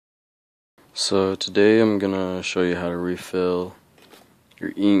So today I'm gonna show you how to refill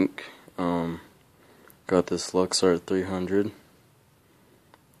your ink. Got this LuxArt 300.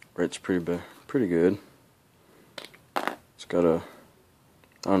 Writes pretty good. It's got a,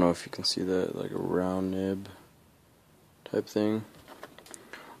 I don't know if you can see that, like a round nib type thing.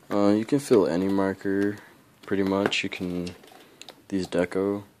 You can fill any marker pretty much. You can, these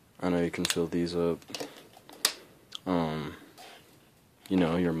deco, I know you can fill these up. You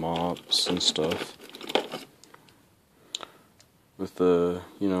know, your mops and stuff with the,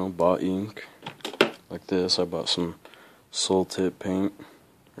 bought ink like this. I bought some Soul Tip paint,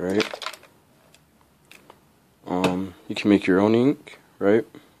 right? You can make your own ink, right?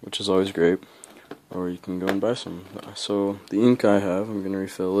 Which is always great. Or you can go and buy some. So the ink I have, I'm gonna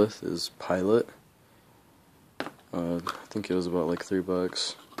refill with, is Pilot. I think it was about like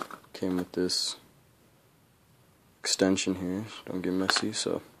 $3. Came with this extension here, so don't get messy.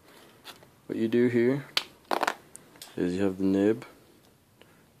 So what you do here is you have the nib,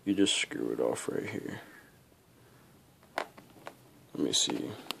 you just screw it off right here. Let me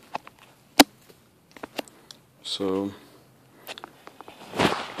see. So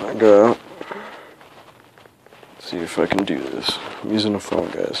I got, let's see if I can do this. I'm using a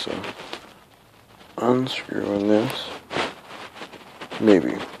phone, guys, so unscrewing this,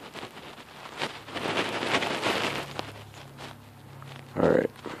 maybe. Alright,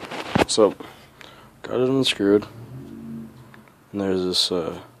 so got it unscrewed, and there's this,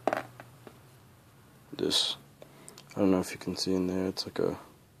 I don't know if you can see in there, it's like a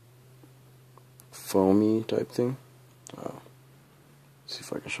foamy type thing. See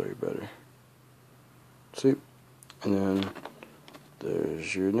if I can show you better. See? And then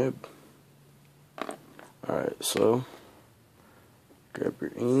there's your nib. Alright, so grab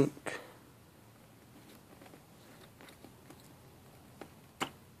your ink.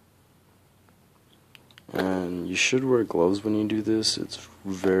 And you should wear gloves when you do this. It's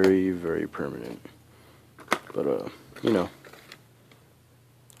very, very permanent. But, Alright,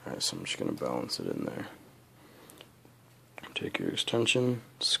 so I'm just going to balance it in there. Take your extension,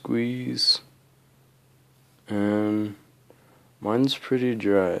 squeeze, and mine's pretty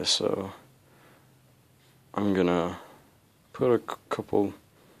dry, so I'm going to put a couple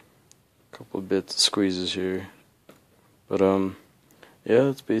bits of squeezes here. But, yeah,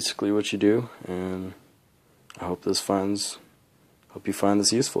 that's basically what you do, and I hope you find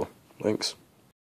this useful. Thanks.